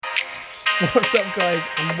What's up, guys,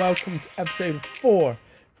 and welcome to episode 4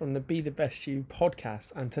 from the Be the Best You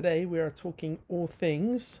podcast. And today we are talking all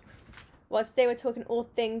things. Well, today we're talking all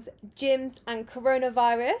things gyms and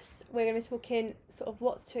coronavirus. We're going to be talking sort of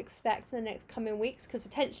what's to expect in the next coming weeks, because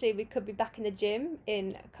potentially we could be back in the gym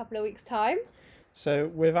in a couple of weeks' time. So,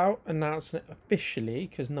 without announcing it officially,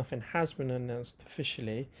 because nothing has been announced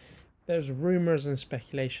officially, there's rumours and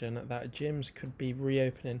speculation that gyms could be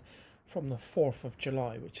reopening from the 4th of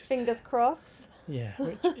July, which is... Fingers crossed. Yeah,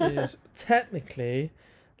 which is technically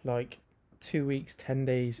like 2 weeks, 10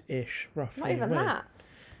 days-ish, roughly. Not even away. that.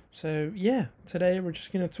 So, yeah, today we're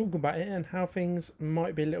just going to talk about it and how things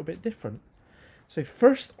might be a little bit different. So,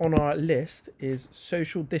 first on our list is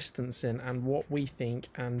social distancing and what we think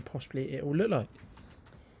and possibly it will look like.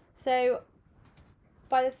 So,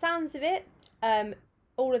 by the sounds of it,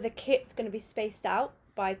 all of the kit's going to be spaced out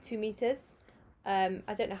by 2 meters.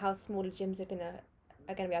 I don't know how smaller gyms are gonna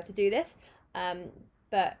be able to do this,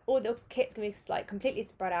 but all the kit's gonna be like completely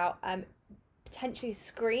spread out. Potentially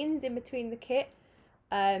screens in between the kit.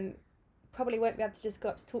 Probably won't be able to just go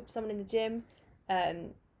up to talk to someone in the gym.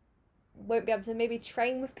 Won't be able to maybe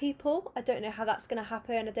train with people. I don't know how that's gonna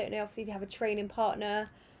happen. I don't know, obviously, if you have a training partner.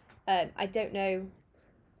 I don't know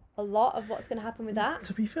a lot of what's gonna happen with that.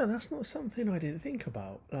 To be fair, that's not something I didn't think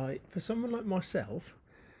about. Like, for someone like myself,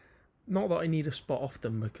 not that I need a spot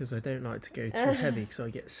often because I don't like to go too heavy because I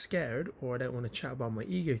get scared or I don't want to chat about my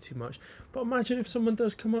ego too much. But imagine if someone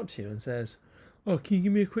does come up to you and says, "Oh, can you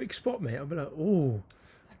give me a quick spot, mate?" I'll be like, "Oh."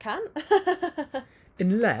 I can.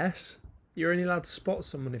 Unless you're only allowed to spot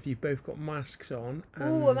someone if you've both got masks on.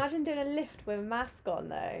 Oh, imagine doing a lift with a mask on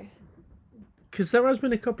though. Because there has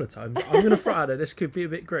been a couple of times, I'm going to throw out that this could be a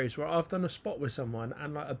bit gross, where I've done a spot with someone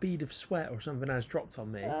and like a bead of sweat or something has dropped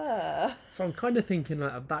on me. So I'm kind of thinking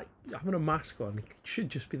like that having a mask on should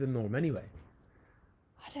just be the norm anyway.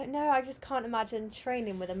 I don't know, I just can't imagine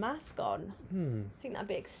training with a mask on. I think that'd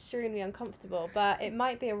be extremely uncomfortable, but it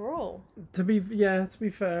might be a rule. To be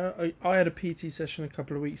fair, I had a PT session a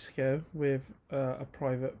couple of weeks ago with a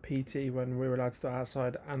private PT when we were allowed to do it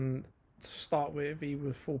outside, and to start with, he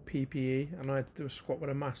was full PPE, and I had to do a squat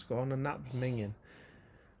with a mask on, and that was minging.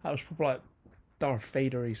 That was probably like Darth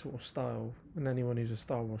Vader-y sort of style, and anyone who's a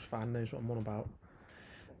Star Wars fan knows what I'm on about.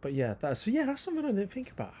 But yeah, that's something I didn't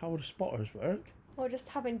think about. How would the spotters work? Or just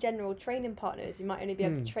having general training partners. You might only be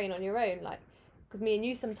able to train on your own, like, because me and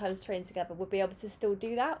you sometimes train together. Would be able to still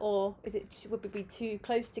do that, or would it be too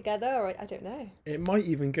close together, or I don't know. It might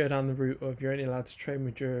even go down the route of you're only allowed to train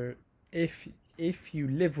with your if you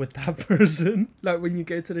live with that person, like when you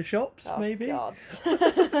go to the shops, maybe. God.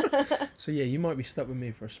 So yeah, you might be stuck with me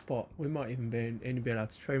for a spot. We might even only be allowed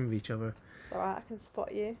to train with each other. It's alright, I can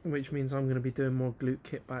spot you. Which means I'm going to be doing more glute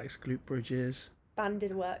kickbacks, glute bridges.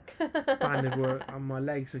 Banded work. And my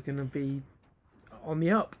legs are going to be on the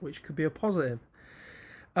up, which could be a positive.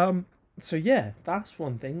 So yeah, that's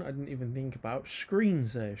one thing I didn't even think about.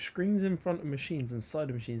 Screens though. Screens in front of machines and side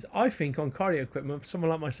of machines. I think on cardio equipment, for someone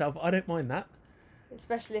like myself, I don't mind that.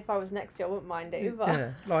 Especially if I was next to you, I wouldn't mind it either.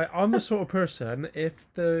 Yeah, like I'm the sort of person,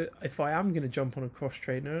 if I am going to jump on a cross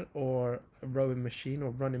trainer or a rowing machine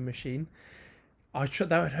or running machine, I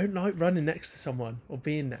don't like running next to someone or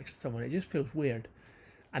being next to someone. It just feels weird.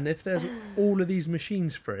 And if there's all of these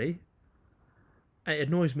machines free, it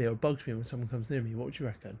annoys me or bugs me when someone comes near me. What would you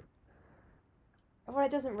reckon? Well,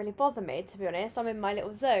 it doesn't really bother me, to be honest. I'm in my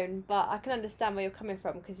little zone, but I can understand where you're coming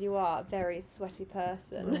from because you are a very sweaty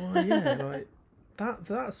person. Oh yeah, like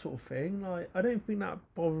that sort of thing. Like I don't think that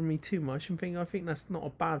bothered me too much. I think that's not a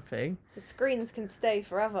bad thing. The screens can stay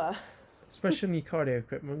forever. Especially in your cardio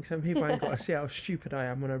equipment, because then people ain't got to see how stupid I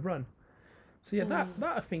am when I run. So yeah, that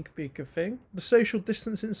I think could be a good thing. The social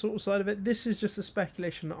distancing sort of side of it, this is just a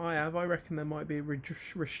speculation that I have. I reckon there might be a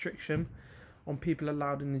restriction on people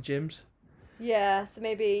allowed in the gyms. Yeah, so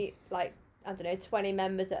maybe like, I don't know, 20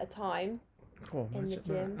 members at a time in the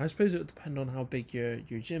gym. I suppose it would depend on how big your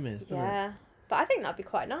gym is, doesn't it? Yeah, but I think that'd be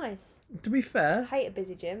quite nice. To be fair. I hate a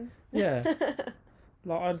busy gym. Yeah.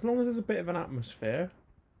 Like, as long as there's a bit of an atmosphere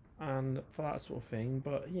and for that sort of thing.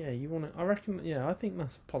 But yeah, I think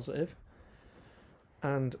that's positive.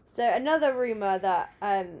 And so another rumour that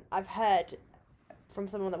I've heard from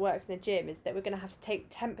someone that works in a gym is that we're going to have to take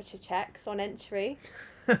temperature checks on entry.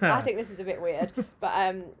 I think this is a bit weird,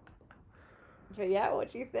 but yeah,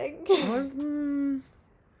 what do you think?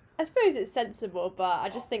 I suppose it's sensible, but I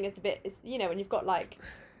just think it's when you've got like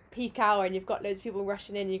peak hour and you've got loads of people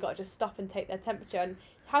rushing in, you've got to just stop and take their temperature. And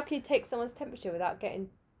how can you take someone's temperature without getting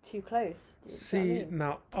too close? See,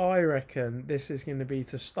 now I reckon this is going to be,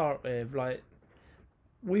 to start with, like,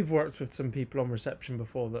 we've worked with some people on reception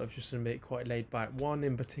before that have just been quite laid back. One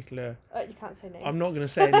in particular, You can't say names. I'm not going to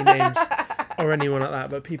say any names or anyone like that,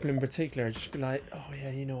 but people in particular just be like, oh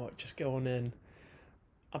yeah, you know what, just go on in.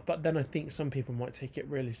 But then I think some people might take it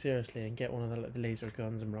really seriously and get one of the, like, the laser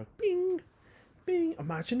guns and be like, bing, bing.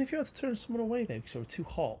 Imagine if you had to turn someone away though because they were too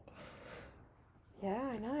hot. Yeah,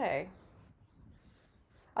 I know.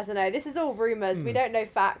 I don't know. This is all rumours. We don't know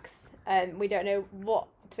facts, and we don't know what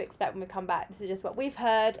to expect when we come back. This is just what we've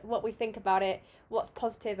heard, what we think about it, what's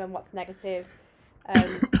positive and what's negative.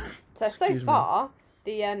 So Excuse me. far,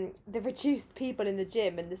 the reduced people in the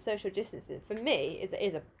gym and the social distancing for me is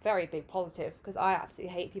a very big positive, because I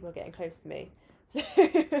absolutely hate people getting close to me. So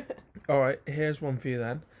All right, here's one for you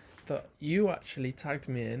then. That you actually tagged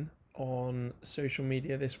me in on social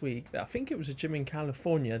media this week. That I think it was a gym in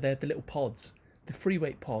California. They had the little pods, the free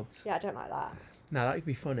weight pods. yeah, I don't like that. Now that could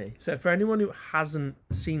be funny. So for anyone who hasn't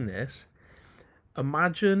seen this,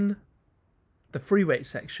 imagine the free weight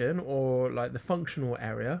section, or like the functional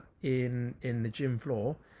area in the gym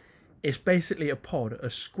floor. It's basically a pod, a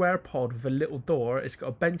square pod with a little door. It's got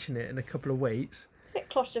a bench in it and a couple of weights. It's a bit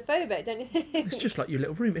claustrophobic, don't you think? It's just like your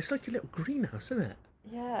little room. It's like a little greenhouse, isn't it?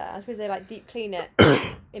 Yeah, I suppose they like deep clean it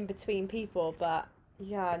in between people, but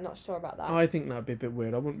yeah, I'm not sure about that. I think that'd be a bit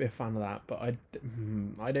weird. I wouldn't be a fan of that, but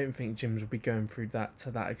I don't think gyms would be going through that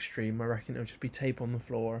to that extreme. I reckon it'll just be tape on the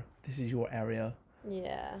floor. This is your area.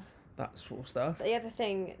 Yeah. That sort of stuff. But the other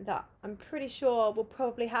thing that I'm pretty sure will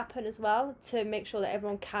probably happen as well, to make sure that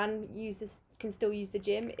everyone can still use the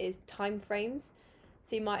gym, is time frames.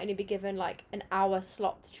 So you might only be given like an hour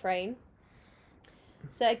slot to train.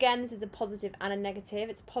 So again, this is a positive and a negative.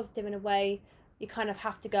 It's a positive in a way you kind of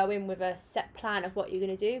have to go in with a set plan of what you're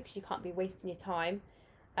going to do, because you can't be wasting your time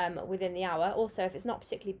within the hour. Also, if it's not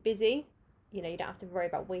particularly busy, you don't have to worry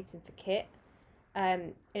about waiting for kit.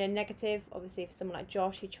 In a negative, obviously, for someone like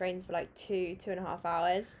Josh who trains for like 2.5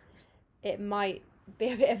 hours, it might be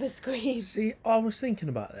a bit of a squeeze. See, I was thinking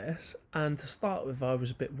about this, and to start with, I was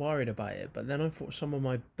a bit worried about it, but then I thought some of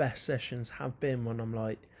my best sessions have been when I'm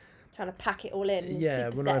like, trying to pack it all in. And yeah,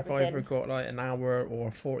 when I've everything. either got like an hour or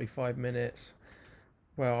 45 minutes,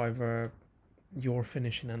 where either you're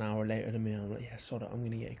finishing an hour later than me, and I'm like, yeah, sort of, I'm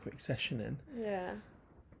gonna get a quick session in. Yeah.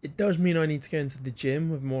 It does mean I need to go into the gym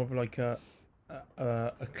with more of like a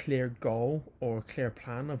clear goal or a clear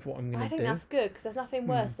plan of what I'm going to do. I think that's good, because there's nothing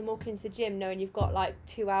worse than walking into the gym knowing you've got like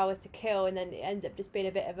 2 hours to kill, and then it ends up just being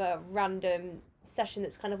a bit of a random session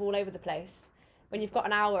that's kind of all over the place. When you've got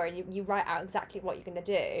an hour and you write out exactly what you're going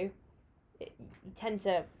to do, you tend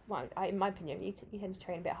to, well, in my opinion, you tend to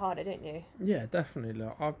train a bit harder, don't you? Yeah, definitely.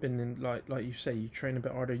 Like, I've been in, like you say, you train a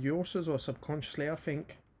bit harder. You also, as well, subconsciously, I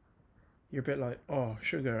think, you're a bit like, oh,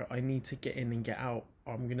 sugar, I need to get in and get out.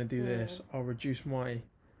 I'm going to do this. I'll reduce my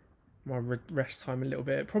rest time a little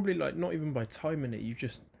bit. Probably, like, not even by timing it. You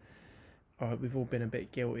just, we've all been a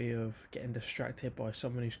bit guilty of getting distracted by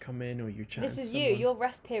someone who's come in, or you're chatting This is to you. someone. Your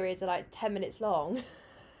rest periods are like 10 minutes long.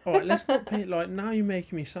 All right, let's not pay, like, now you're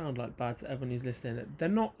making me sound like bad to everyone who's listening. They're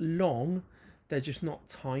not long. They're just not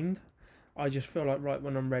timed. I just feel like, right,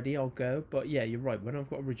 when I'm ready, I'll go. But yeah, you're right. When I've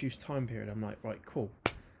got a reduced time period, I'm like, right, cool.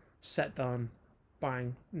 Set done.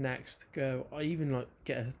 Bang, next, go. I even like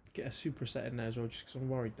get a superset in there as well, just because I'm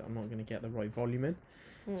worried that I'm not going to get the right volume in.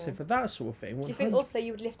 So for that sort of thing, do you think also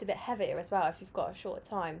you would lift a bit heavier as well if you've got a shorter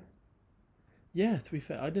time? Yeah, to be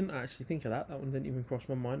fair, I didn't actually think of that. That one didn't even cross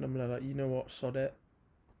my mind. I'm like, you know what, sod it.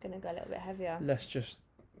 Gonna go a little bit heavier. Let's just.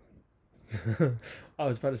 I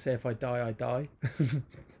was about to say, if I die, I die.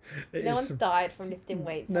 No one's died from lifting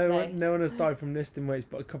weights. No one has died from lifting weights,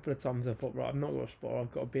 but a couple of times I thought, right, I'm not got a spot.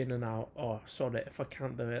 I've got to be in and out. Oh, sod it. If I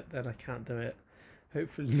can't do it, then I can't do it.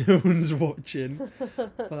 Hopefully, no one's watching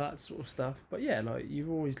for that sort of stuff. But yeah, like, you've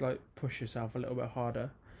always like push yourself a little bit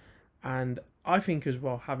harder, and I think as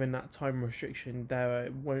well, having that time restriction, there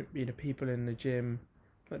won't be the people in the gym.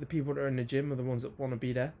 Like, the people that are in the gym are the ones that want to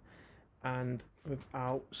be there, and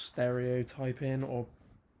without stereotyping or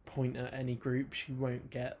point at any groups, you won't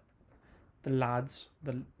get the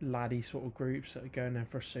laddie sort of groups that are going there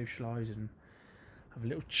for socialise and have a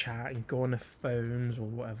little chat and go on their phones or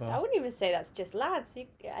whatever. I wouldn't even say that's just lads.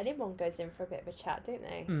 Anyone goes in for a bit of a chat, don't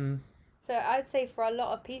they? Mm. So I'd say for a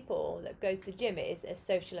lot of people that go to the gym, it is a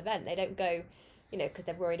social event. They don't go, because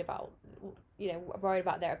they're worried about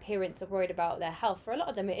their appearance or worried about their health. For a lot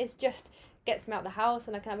of them, it is just gets them out of the house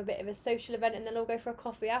and I can have a bit of a social event, and then they'll go for a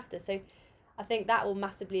coffee after. So I think that will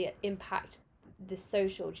massively impact the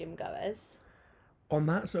social gym goers. On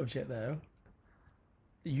that subject though,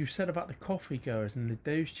 you said about the coffee goers and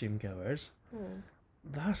those gym goers,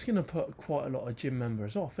 that's going to put quite a lot of gym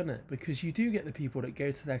members off, isn't it? Because you do get the people that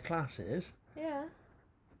go to their classes, Yeah.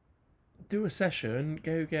 do a session,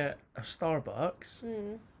 go get a Starbucks.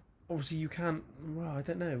 Mm. Obviously, you can't. Well, I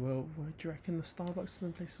don't know. Well, do you reckon the Starbucks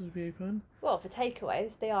and places will be open? Well, for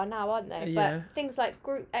takeaways, they are now, aren't they? Yeah. But things like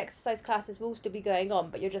group exercise classes will still be going on,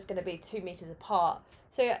 but you're just going to be 2 meters apart.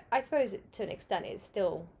 So I suppose to an extent it's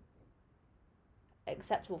still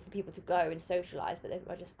acceptable for people to go and socialise, but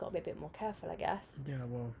they've just got to be a bit more careful, I guess. Yeah.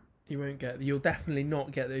 Well, you'll definitely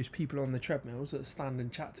not get those people on the treadmills that stand and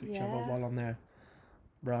chat to each other Yeah. while on their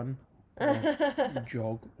run, or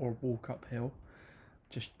jog, or walk uphill.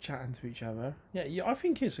 Just chatting to each other. Yeah, I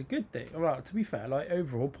think it's a good thing. Well, to be fair, like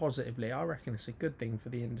overall, positively, I reckon it's a good thing for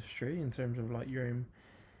the industry in terms of like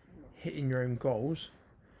hitting your own goals.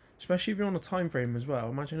 Especially if you're on a time frame as well.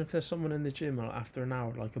 Imagine if there's someone in the gym like, after an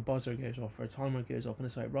hour, like a buzzer goes off or a timer goes off, and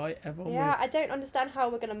it's like, right, everyone. Yeah, I don't understand how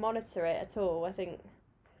we're going to monitor it at all. I think.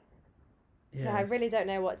 Yeah, I really don't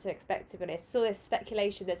know what to expect, to be honest. It's all this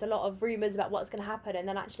speculation. There's a lot of rumours about what's going to happen, and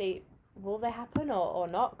then actually, will they happen or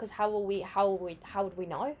not? Because how would we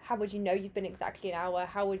know? How would you know you've been exactly an hour?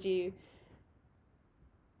 How would you?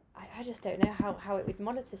 I just don't know how it would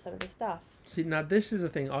monitor some of this stuff. See, now this is the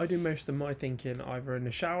thing. I do most of my thinking either in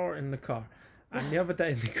the shower or in the car. And the other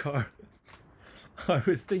day in the car, I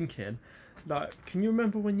was thinking, like, can you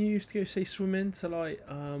remember when you used to go, say, swimming to like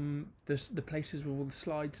the places with all the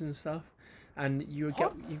slides and stuff, and you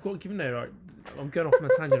got given like I'm going off on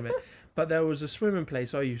a tangent a bit, but there was a swimming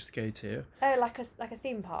place I used to go to. Oh, like a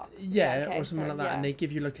theme park. Yeah, okay, or something like that, yeah. and they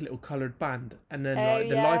give you like a little coloured band, and then Oh, like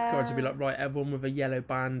the yeah. lifeguards would be like, right, everyone with a yellow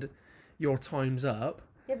band, your time's up.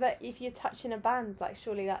 Yeah, but if you're touching a band, like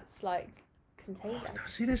surely that's like contagious. Oh,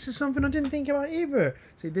 see, this is something I didn't think about either.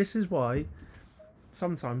 See, this is why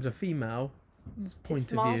sometimes a female point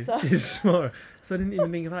of view is smart. So I didn't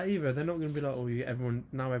even think of that either. They're not going to be like, oh,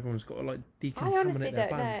 everyone's got to like decontaminate their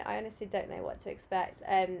band. I honestly don't know what to expect.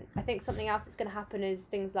 I think something else that's going to happen is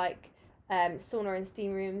things like sauna and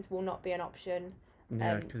steam rooms will not be an option.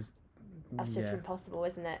 Yeah, because that's just impossible,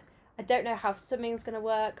 isn't it? I don't know how swimming's going to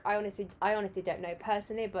work. I honestly don't know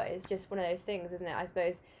personally, but it's just one of those things, isn't it? I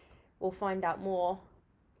suppose we'll find out more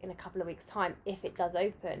in a couple of weeks' time if it does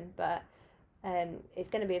open, but it's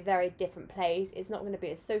going to be a very different place. It's not going to be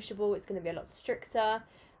as sociable. It's going to be a lot stricter.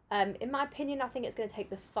 In my opinion, I think it's going to take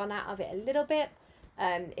the fun out of it a little bit.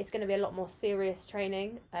 It's going to be a lot more serious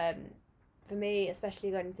training. For me, especially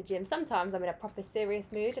going to the gym, sometimes I'm in a proper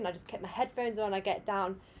serious mood and I just keep my headphones on, I get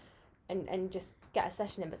down and just get a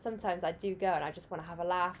session in. But sometimes I do go and I just want to have a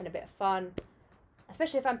laugh and a bit of fun.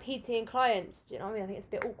 Especially if I'm PTing clients, do you know what I mean? I think it's a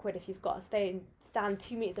bit awkward if you've got to stand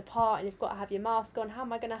 2 meters apart and you've got to have your mask on. How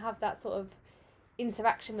am I going to have that sort of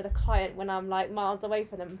interaction with a client when I'm like miles away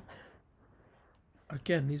from them?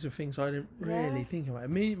 Again, these are things I didn't really think about.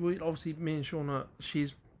 Me and Shauna,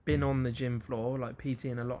 she's been on the gym floor, like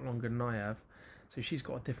PTing a lot longer than I have, so she's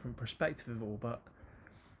got a different perspective of it all. But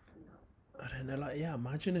I don't know, like, yeah,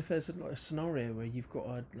 imagine if there's a scenario where you've got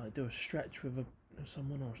to like do a stretch with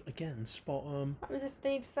someone else. Again, spot on. What happens if they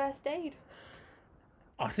need first aid?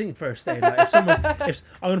 I think first aid, like I'm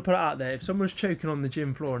gonna put it out there, if someone's choking on the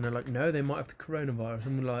gym floor and they're like, no, they might have the coronavirus,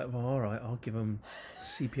 I'm like, well, all right, I'll give them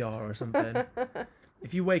CPR or something.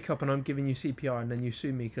 If you wake up and I'm giving you CPR and then you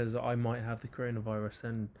sue me because I might have the coronavirus,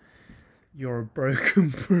 then you're a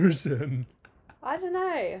broken person. I don't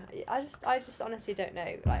know. I just honestly don't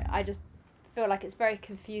know. Like, I just feel like it's a very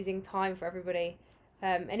confusing time for everybody,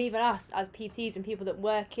 and even us as PTs and people that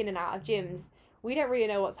work in and out of gyms. We don't really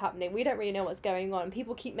know what's happening. We don't really know what's going on.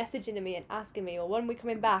 People keep messaging me and asking me, or when are we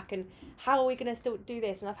coming back, and how are we going to still do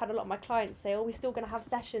this? And I've had a lot of my clients say, oh, we're still going to have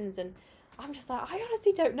sessions, and I'm just like, I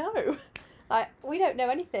honestly don't know. Like, we don't know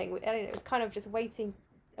anything. It's kind of just a waiting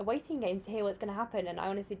game to hear what's going to happen, and I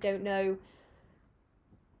honestly don't know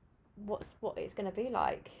what it's going to be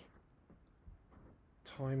like.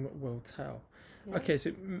 Time will tell. Yeah. Okay,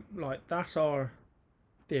 so like that's our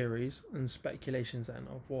theories and speculations then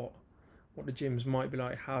of what the gyms might be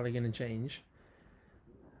like, how they're going to change.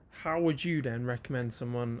 How would you then recommend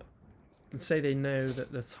someone, say they know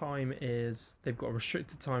that the time is, they've got a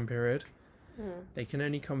restricted time period, they can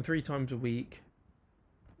only come 3 times a week,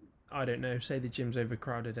 I don't know, say the gym's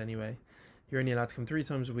overcrowded anyway, you're only allowed to come 3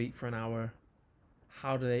 times a week for an hour,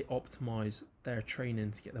 how do they optimise their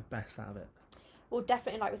training to get the best out of it? Well,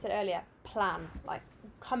 definitely, like we said earlier, plan. Like,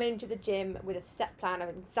 come into the gym with a set plan of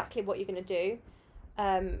exactly what you're going to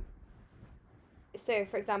do. So,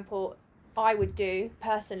 for example, I would do,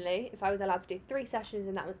 personally, if I was allowed to do 3 sessions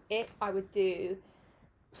and that was it, I would do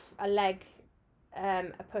a leg,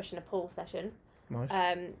 a push and a pull session.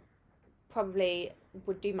 Nice. Probably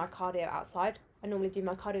would do my cardio outside. I normally do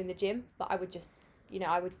my cardio in the gym, but I would just,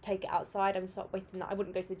 I would take it outside and stop wasting that. I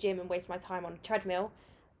wouldn't go to the gym and waste my time on a treadmill,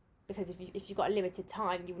 because if you've got a limited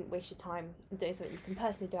time, you wouldn't waste your time doing something you can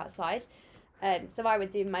personally do outside. So I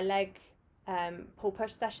would do my leg pull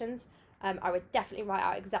push sessions. I would definitely write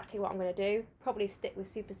out exactly what I'm going to do. Probably stick with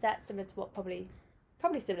supersets, similar to what probably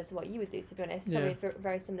similar to what you would do, to be honest. Probably a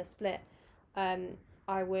very similar split.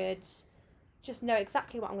 I would just know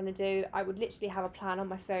exactly what I'm going to do. I would literally have a plan on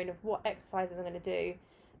my phone of what exercises I'm going to do.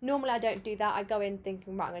 Normally I don't do that. I go in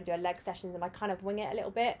thinking, right, I'm going to do a leg sessions, and I kind of wing it a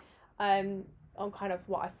little bit on kind of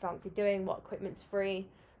what I fancy doing, what equipment's free.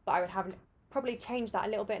 But I would probably change that a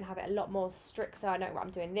little bit and have it a lot more strict, so I know, right, I'm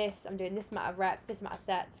doing this amount of reps, this amount of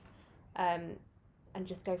sets, and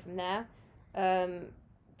just go from there.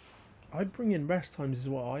 I'd bring in rest times as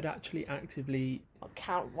well. I'd actually actively... I'll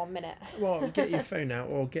count 1 minute. Well, get your phone out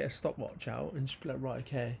or get a stopwatch out and just be like, right,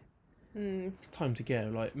 okay, it's time to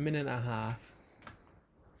go. Like, minute and a half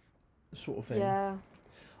sort of thing. Yeah.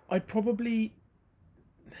 I'd probably...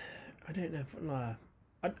 I don't know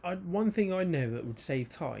if... one thing I know that would save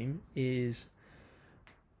time is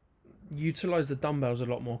utilise the dumbbells a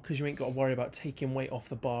lot more, because you ain't got to worry about taking weight off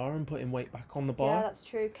the bar and putting weight back on the bar. Yeah, that's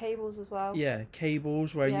true. Cables as well. Yeah,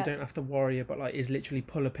 cables where you don't have to worry about, like, is literally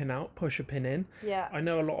pull a pin out, push a pin in. Yeah. I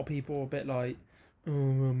know a lot of people are a bit like, oh,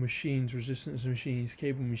 well, machines, resistance machines,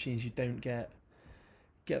 cable machines, you don't get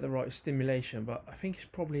the right stimulation, but I think it's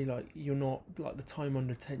probably like you're not like the time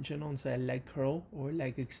under tension on, say, a leg curl or a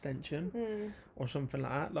leg extension or something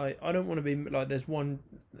like that. Like, I don't want to be like, there's one,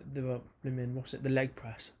 the leg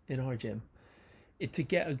press in our gym. To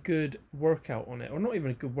get a good workout on it, or not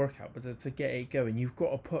even a good workout, but to get it going, you've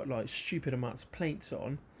got to put like stupid amounts of plates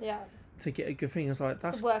on. Yeah. To get a good thing. It's like,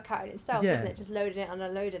 that's a workout in itself, isn't it? Just loading it and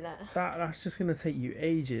unloading it. That's just gonna take you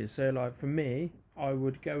ages. So like for me, I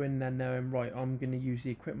would go in there knowing, right, I'm gonna use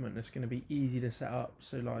the equipment that's gonna be easy to set up.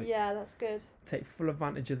 So like, yeah, that's good. Take full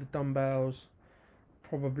advantage of the dumbbells.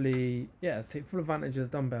 Take full advantage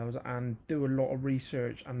of the dumbbells and do a lot of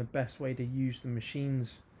research and the best way to use the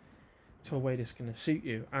machines to a way that's gonna suit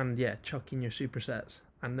you. And chuck in your supersets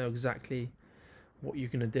and know exactly what you're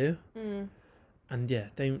gonna do. And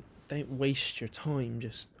don't waste your time.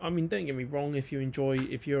 Just, I mean, don't get me wrong, if you're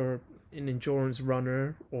an endurance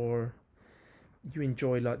runner or you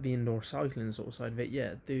enjoy like the indoor cycling sort of side of it,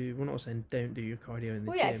 we're not saying don't do your cardio in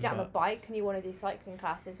the gym. If you don't have a bike and you want to do cycling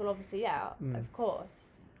classes, well, obviously, of course.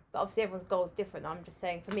 But obviously everyone's goal is different. I'm just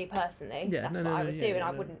saying, for me personally, that's what I would do. And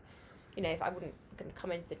I wouldn't, if I wouldn't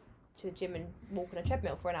come into the gym and walk on a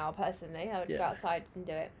treadmill for an hour personally, I would go outside and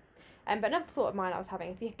do it. But another thought of mine I was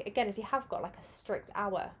having, if you have got like a strict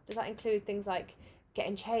hour, does that include things like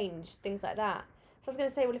getting changed, things like that? So I was going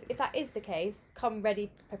to say, well, if that is the case, come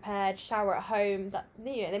ready, prepared, shower at home. That,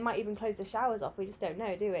 they might even close the showers off. We just don't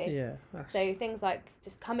know, do we? Yeah. So things like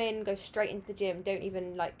just come in, go straight into the gym. Don't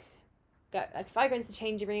even go. Like if I go into the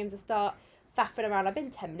changing rooms and start faffing around, I've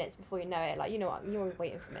been 10 minutes before you know it. Like, you know what? You're always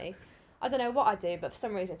waiting for me. I don't know what I do, but for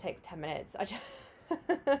some reason it takes 10 minutes. I just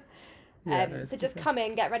so just come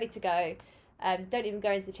in, get ready to go. Don't even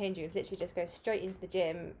go into the changing rooms. Literally just go straight into the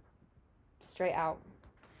gym, straight out.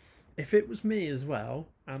 If it was me as well,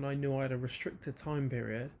 and I knew I had a restricted time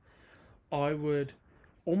period, I would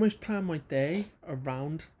almost plan my day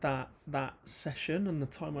around that session and the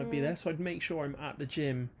time I'd be there. So I'd make sure I'm at the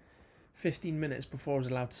gym 15 minutes before I was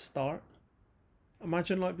allowed to start.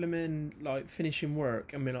 Imagine finishing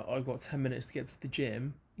work and being like, I've got 10 minutes to get to the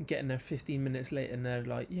gym, and getting there 15 minutes later and they're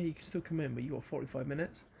like, yeah, you can still come in, but you got 45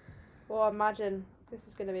 minutes. Well, imagine this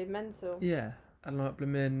is going to be mental. Yeah.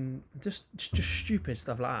 And just stupid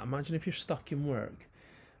stuff like that. Imagine if you're stuck in work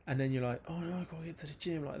and then you're like, oh no, I gotta get to the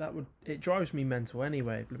gym. Like, it drives me mental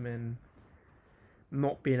anyway.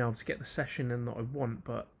 Not being able to get the session in that I want,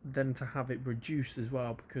 but then to have it reduced as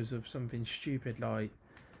well because of something stupid like,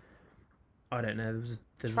 I don't know, there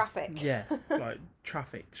was traffic.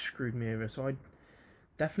 Traffic screwed me over. So I'd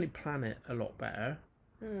definitely plan it a lot better.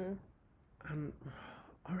 And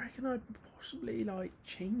I reckon I'd possibly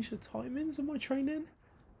change the timings of my training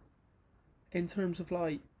in terms of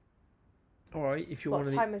alright, if you want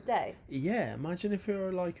to... What time of day? Yeah, imagine if you're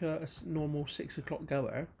a normal 6 o'clock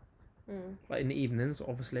goer, in the evenings,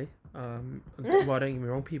 obviously. Well, don't get me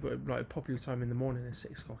wrong, people, a popular time in the morning is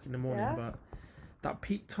 6 o'clock in the morning, but that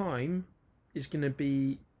peak time is going to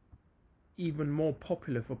be even more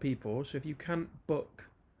popular for people. So if you can't book...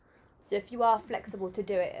 So if you are flexible to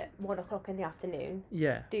do it at 1 o'clock in the afternoon,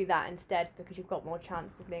 do that instead, because you've got more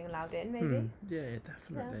chance of being allowed in, maybe. Yeah,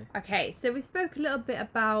 definitely. Yeah. Okay, so we spoke a little bit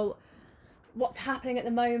about what's happening at the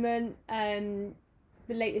moment, the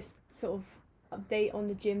latest sort of update on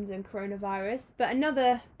the gyms and coronavirus. But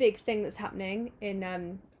another big thing that's happening in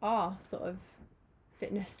our sort of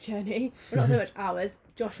fitness journey. Well, not so much ours.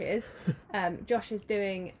 Josh is. Josh is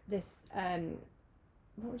doing this.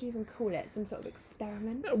 What would you even call it? Some sort of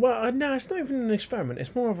experiment. Well, no, it's not even an experiment.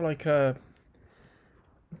 It's more of like a,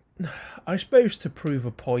 I suppose, to prove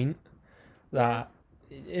a point that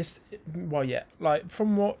it's, well, yeah, like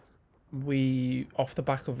from what we, off the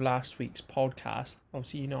back of last week's podcast,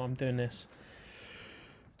 obviously, you know, I'm doing this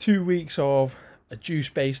 2 weeks of a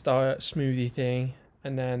juice-based diet, smoothie thing,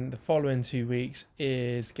 and then the following 2 weeks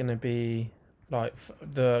is going to be like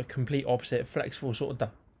the complete opposite, flexible sort of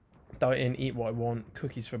dieting, eat what I want,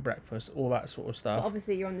 cookies for breakfast, all that sort of stuff. But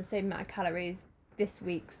obviously, you're on the same amount of calories this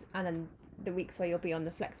week's and then the weeks where you'll be on the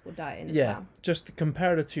flexible dieting as well. Just to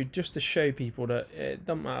compare the two, just to show people that it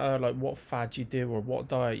doesn't matter like what fad you do or what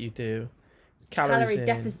diet you do. Calorie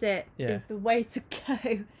deficit is the way to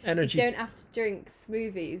go. Energy. You don't have to drink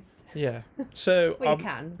smoothies. Yeah. So well, you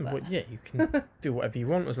can. But... Well, yeah, you can do whatever you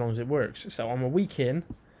want as long as it works. So I'm a week in.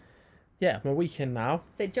 Yeah, I'm a week in now.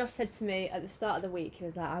 So Josh said to me at the start of the week, he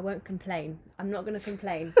was like, I won't complain. I'm not going to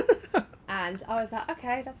complain. And I was like,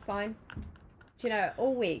 okay, that's fine. Do you know,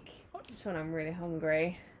 all week, just when I'm really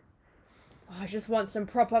hungry, I just want some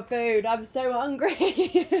proper food. I'm so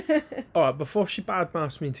hungry. Alright, before she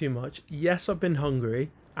badmouths me too much, yes, I've been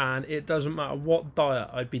hungry, and it doesn't matter what diet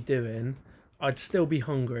I'd be doing, I'd still be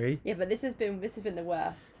hungry. Yeah, but this has been the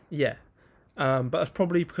worst. Yeah. But that's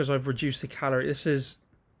probably because I've reduced the calorie. This is,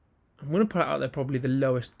 I'm going to put it out there, probably the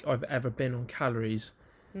lowest I've ever been on calories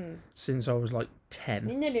since I was like 10.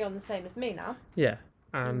 You're nearly on the same as me now. Yeah.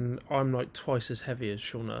 And I'm like twice as heavy as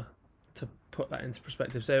Shauna, to put that into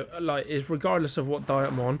perspective. So like, is regardless of what diet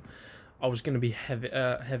I'm on, I was going to be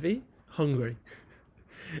hungry.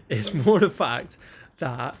 It's more the fact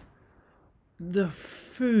that the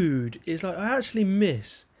food is like, I actually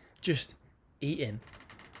miss just eating.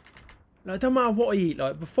 Like, it don't matter what I eat,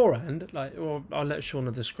 like beforehand, like, or I'll let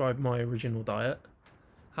Shauna describe my original diet.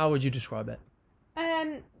 How would you describe it?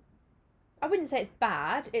 I wouldn't say it's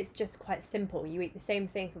bad, it's just quite simple. You eat the same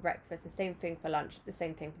thing for breakfast, the same thing for lunch, the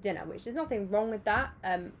same thing for dinner, which there's nothing wrong with that.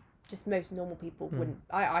 Just most normal people wouldn't.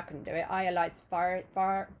 I couldn't do it. I like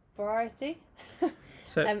variety.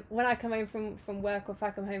 So when I come home from work, or if I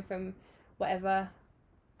come home from whatever,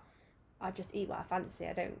 I just eat what I fancy.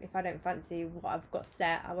 If I don't fancy what I've got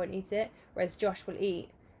set, I won't eat it. Whereas Josh will eat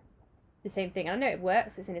the same thing. And I know it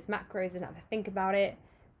works, it's in his macros, doesn't have to think about it.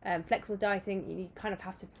 Flexible dieting, you kind of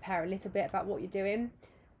have to prepare a little bit about what you're doing.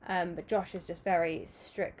 But Josh is just very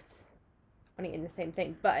strict on eating the same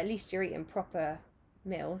thing. But at least you're eating proper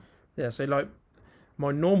meals. Yeah, so like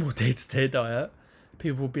my normal day-to-day diet,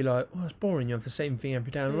 people will be like, oh, it's boring, you have the same thing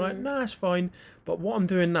every day. And I'm like, nah, it's fine. But what I'm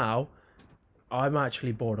doing now, I'm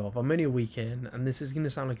actually bored of. I'm only a week in, and this is going to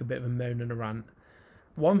sound like a bit of a moan and a rant.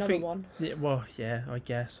 Another one. Yeah, well, yeah, I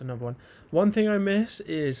guess, another one. One thing I miss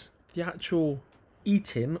is the actual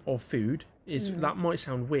eating of food. That might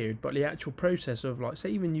sound weird, but the actual process of, like, say,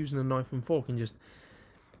 even using a knife and fork and just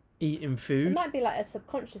eating food. It might be like a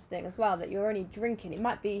subconscious thing as well, that you're only drinking. It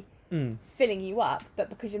might be filling you up, but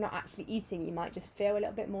because you're not actually eating, you might just feel a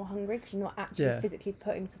little bit more hungry because you're not actually physically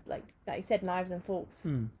putting, like you said, knives and forks.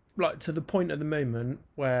 Like, to the point at the moment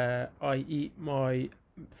where I eat my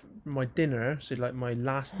dinner, so like my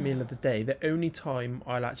last meal of the day, the only time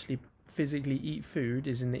I'll actually physically eat food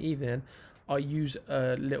is in the evening. I use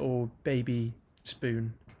a little baby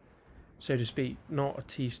spoon, so to speak, not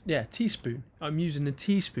a teaspoon. I'm using a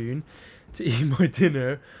teaspoon to eat my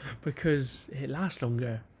dinner because it lasts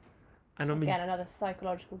longer. And I mean, again, another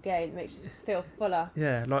psychological gain, makes you feel fuller.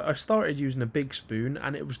 Yeah, like I started using a big spoon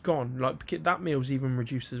and it was gone. Like that meal's even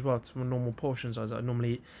reduced as well to my normal portion size that I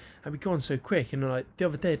normally eat. And we'd gone so quick. And like the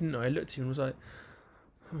other day, didn't I looked at you and was like,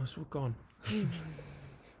 oh, it's all gone.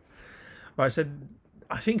 Right, so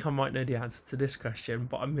I think I might know the answer to this question,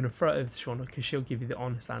 but I'm going to throw it over to Shauna because she'll give you the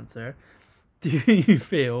honest answer. Do you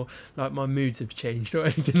feel like my moods have changed or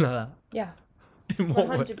anything like that? Yeah. In what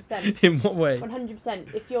 100%. way? In what way?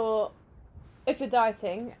 100%. If you're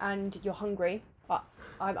dieting and you're hungry,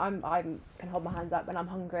 I can hold my hands up. When I'm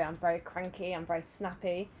hungry, I'm very cranky, I'm very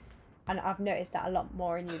snappy, and I've noticed that a lot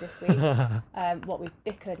more in you this week. We've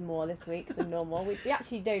bickered more this week than normal. We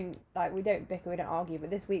actually don't bicker, we don't argue,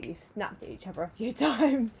 but this week we've snapped at each other a few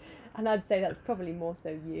times, and I'd say that's probably more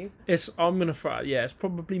so you. It's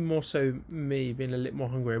probably more so me being a little more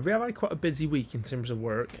hungry. We have had quite a busy week in terms of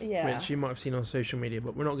work, which you might have seen on social media,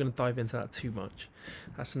 but we're not going to dive into that too much.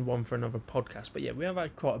 That's one for another podcast. But yeah, we have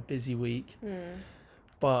had quite a busy week.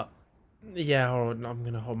 But yeah, I'm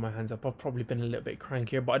going to hold my hands up. I've probably been a little bit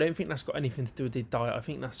crankier, but I don't think that's got anything to do with the diet. I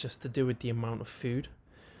think that's just to do with the amount of food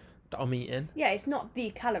that I'm eating. Yeah, it's not the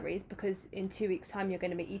calories, because in 2 weeks' time you're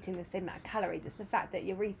going to be eating the same amount of calories. It's the fact that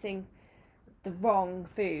you're eating the wrong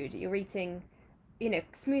food. You're eating,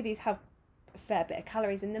 smoothies have a fair bit of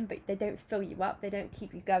calories in them, but they don't fill you up. They don't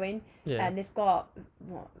keep you going. Yeah. And they've got,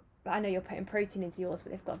 I know you're putting protein into yours,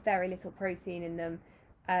 but they've got very little protein in them.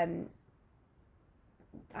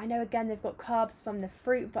 I know, again, they've got carbs from the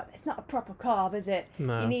fruit, but it's not a proper carb, is it?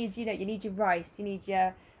 No. You need, you need your rice, you need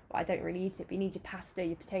your, I don't really eat it, but you need your pasta,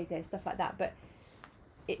 your potatoes, stuff like that. But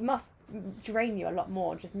it must drain you a lot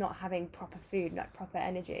more just not having proper food, like proper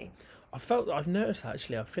energy. I've noticed,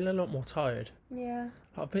 actually, I feel a lot more tired. Yeah.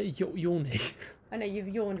 Like, a bit yawny. I know you've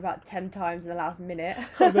yawned about 10 times in the last minute.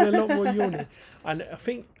 I've been a lot more yawny. And I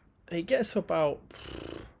think it gets to about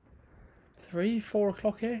 3-4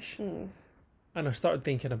 o'clock-ish. And I started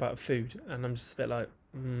thinking about food, and I'm just a bit like,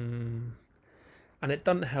 And it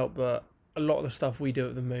doesn't help, but a lot of the stuff we do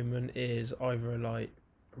at the moment is either like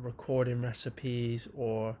recording recipes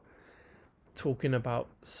or talking about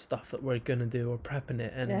stuff that we're gonna do or prepping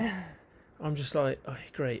it, and I'm just like, oh,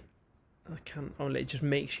 great, I can't. Oh, it just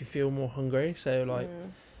makes you feel more hungry. So like,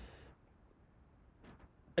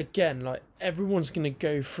 again, like everyone's gonna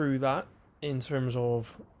go through that in terms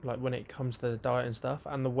of like when it comes to the diet and stuff,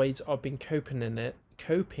 and the ways I've been coping with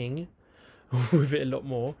it a lot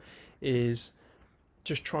more is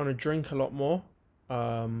just trying to drink a lot more,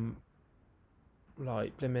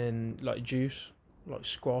 like blimmin' like juice, like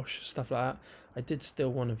squash, stuff like that. I did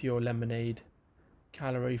steal one of your lemonade,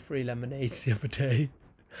 calorie-free lemonades the other day.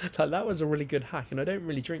 Like, that was a really good hack, and I don't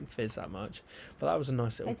really drink fizz that much, but that was a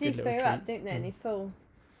nice little, they good do little fill you treat. up, don't they? And they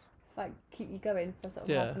like keep you going for sort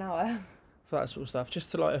of half an hour. For that sort of stuff, just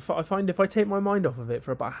to like, I find if I take my mind off of it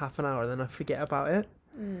for about half an hour, then I forget about it,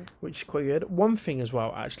 which is quite good. One thing as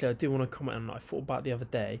well, actually, I do want to comment on that I thought about the other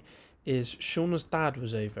day, is Shauna's dad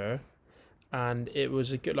was over, and it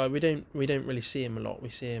was a good, like, we don't really see him a lot. We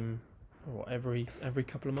see him every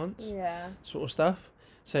couple of months, sort of stuff.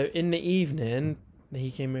 So in the evening,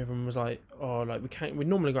 he came over and was like, oh, like, we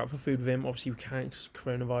normally go out for food with him, obviously we can't because of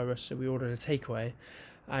coronavirus, so we ordered a takeaway.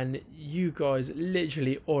 And you guys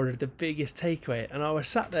literally ordered the biggest takeaway, and I was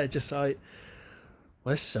sat there just like,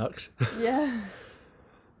 well, this sucks. Yeah.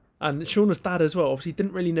 And Shauna's dad as well, obviously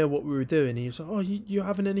didn't really know what we were doing. He was like, oh, you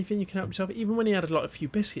having anything? You can help yourself. Even when he had like a few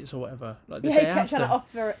biscuits or whatever, like the day he kept after, trying to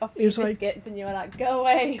offer you biscuits, and you were like, go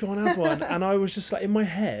away. Go on, have one. And I was just like, in my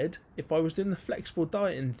head, if I was doing the flexible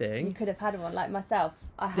dieting thing, you could have had one. Like myself,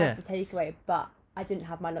 I had the takeaway, but I didn't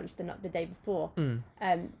have my lunch the day before.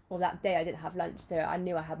 Or that day I didn't have lunch, so I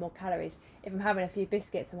knew I had more calories. If I'm having a few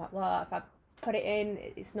biscuits, I'm like, well, if I put it in,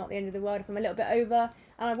 it's not the end of the world. If I'm a little bit over,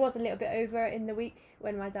 and I was a little bit over in the week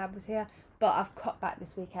when my dad was here, but I've cut back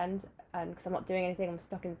this weekend, and because I'm not doing anything, I'm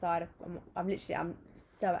stuck inside. I'm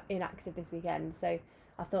so inactive this weekend, so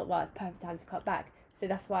I thought, well, it's perfect time to cut back. So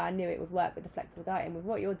that's why I knew it would work with the flexible dieting. With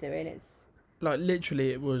what you're doing, it's like,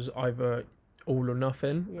 literally, it was either all or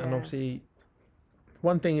nothing. And obviously,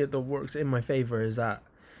 one thing that works in my favour is that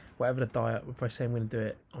whatever the diet, if I say I'm going to do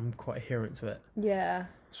it, I'm quite adherent to it. Yeah.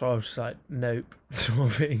 So I was just like, nope, sort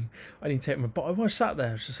of thing. I need to take my... But I was sat there,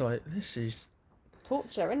 I was just like, this is...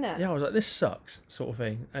 torture, isn't it? Yeah, I was like, this sucks, sort of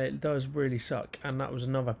thing. And it does really suck. And that was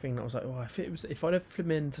another thing that I was like, well, if I'd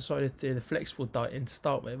have decided to do the flexible dieting to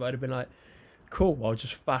start with, I'd have been like, cool, I'll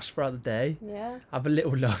just fast throughout the day, have a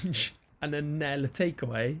little lunch, and then nail a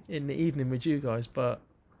takeaway in the evening with you guys. But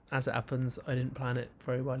as it happens, I didn't plan it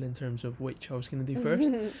very well in terms of which I was going to do first.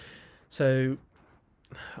 So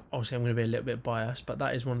obviously I'm going to be a little bit biased, but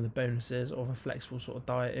that is one of the bonuses of a flexible sort of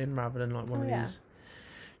dieting rather than like one of these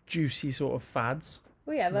juicy sort of fads.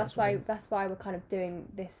 Well, yeah, that's why we're kind of doing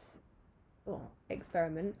this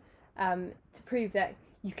experiment, to prove that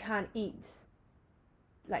you can eat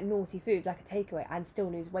like naughty foods like a takeaway and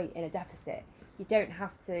still lose weight in a deficit. You don't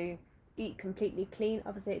have to eat completely clean.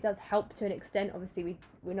 Obviously it does help to an extent. Obviously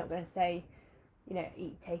we're not going to say,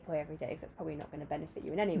 eat takeaway every day, because that's probably not going to benefit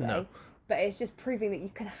you in any way. No. But it's just proving that you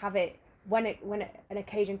can have it when an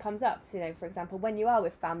occasion comes up. So, for example, when you are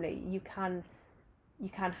with family, you can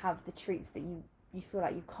have the treats that you feel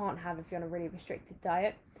like you can't have if you're on a really restricted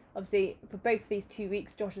diet. Obviously, for both these 2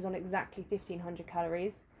 weeks, Josh is on exactly 1,500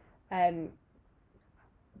 calories. For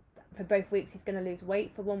both weeks, he's going to lose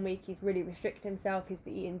weight. For 1 week, he's really restricted himself. He's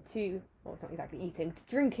eating it's not exactly eating,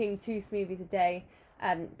 drinking 2 smoothies a day,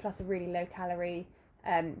 plus a really low calorie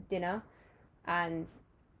dinner. And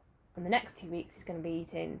on the next 2 weeks, he's going to be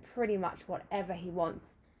eating pretty much whatever he wants,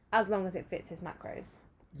 as long as it fits his macros.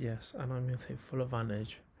 Yes, and I'm going to take full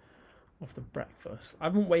advantage of the breakfast. I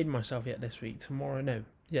haven't weighed myself yet this week. Tomorrow, no,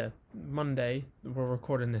 Monday. We're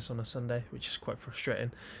recording this on a Sunday, which is quite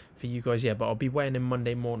frustrating for you guys. Yeah, but I'll be weighing in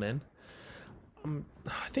Monday morning.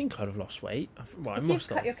 I think I'd have lost weight. Well, If you've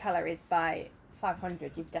cut your calories by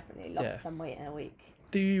 500, you've definitely lost some weight in a week.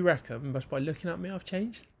 Do you reckon, just by looking at me, I've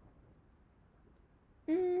changed?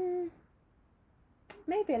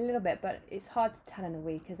 Maybe a little bit, but it's hard to tell in a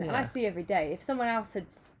week, isn't it? And I see you every day. If someone else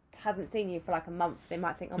hasn't seen you for like a month, they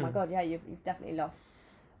might think, oh my God, yeah, you've definitely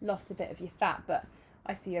lost a bit of your fat. But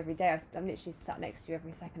I see you every day. I'm literally sat next to you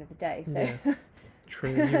every second of the day. So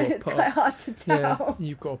true. It's quite hard to tell. Yeah,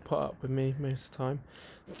 you've got to put up with me most of the time.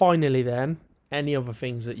 Finally then, any other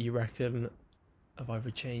things that you reckon have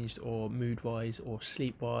either changed or mood-wise or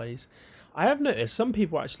sleep-wise? I have noticed some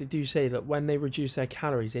people actually do say that when they reduce their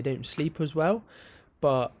calories, they don't sleep as well.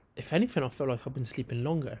 But if anything, I feel like I've been sleeping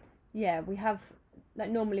longer. Yeah, we have. Like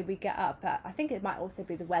normally we get up at, I think it might also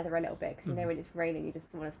be the weather a little bit, because you know when it's raining you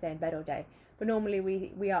just want to stay in bed all day. But normally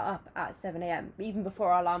we are up at 7 a.m. Even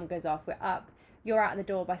before our alarm goes off, we're up. You're out the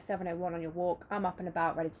door by 7:01 on your walk. I'm up and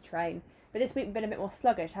about, ready to train. But this week we've been a bit more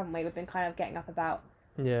sluggish, haven't we? We've been kind of getting up about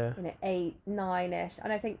 8, 9-ish.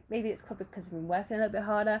 And I think maybe it's probably because we've been working a little bit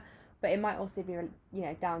harder. But it might also be,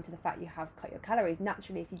 down to the fact you have cut your calories.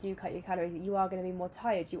 Naturally, if you do cut your calories, you are going to be more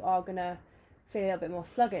tired. You are going to feel a little bit more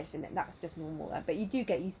sluggish, and that's just normal. But you do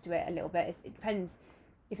get used to it a little bit. It depends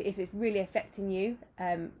if it's really affecting you.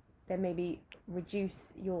 Then maybe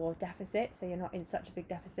reduce your deficit so you're not in such a big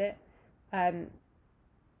deficit. And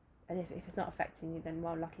if it's not affecting you, then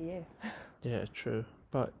well, lucky you. Yeah, true.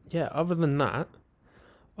 But yeah, other than that,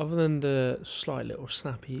 other than the slight little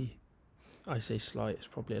snappy, I say slight, it's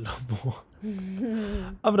probably a lot more.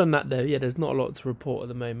 Other than that though, there's not a lot to report at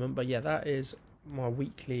the moment. But yeah, that is our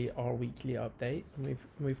weekly update, and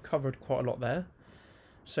we've covered quite a lot there.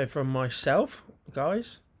 So from myself,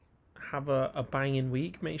 guys, have a banging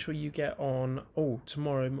week. Make sure you get on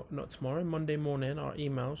Monday morning, our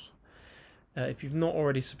emails. If you've not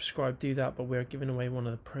already subscribed, do that. But we're giving away one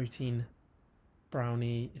of the protein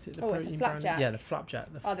brownie. Is it the protein it's a flapjack brownie? Yeah, the flapjack.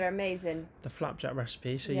 They're amazing. The flapjack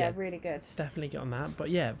recipe. So yeah, really good. Definitely get on that. But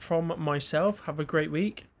yeah, from myself, have a great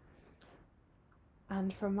week.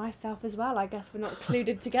 And from myself as well. I guess we're not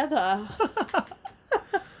included together.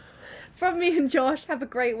 From me and Josh, have a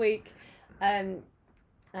great week. And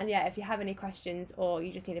yeah, if you have any questions or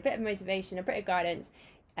you just need a bit of motivation, a bit of guidance,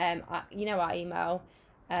 our email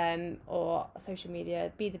or social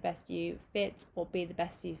media, Be The Best You Fit or Be The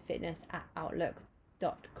Best You Fitness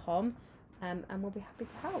 @outlook.com. And we'll be happy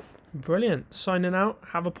to help. Brilliant. Signing out.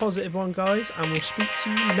 Have a positive one, guys, and we'll speak to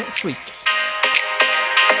you next week.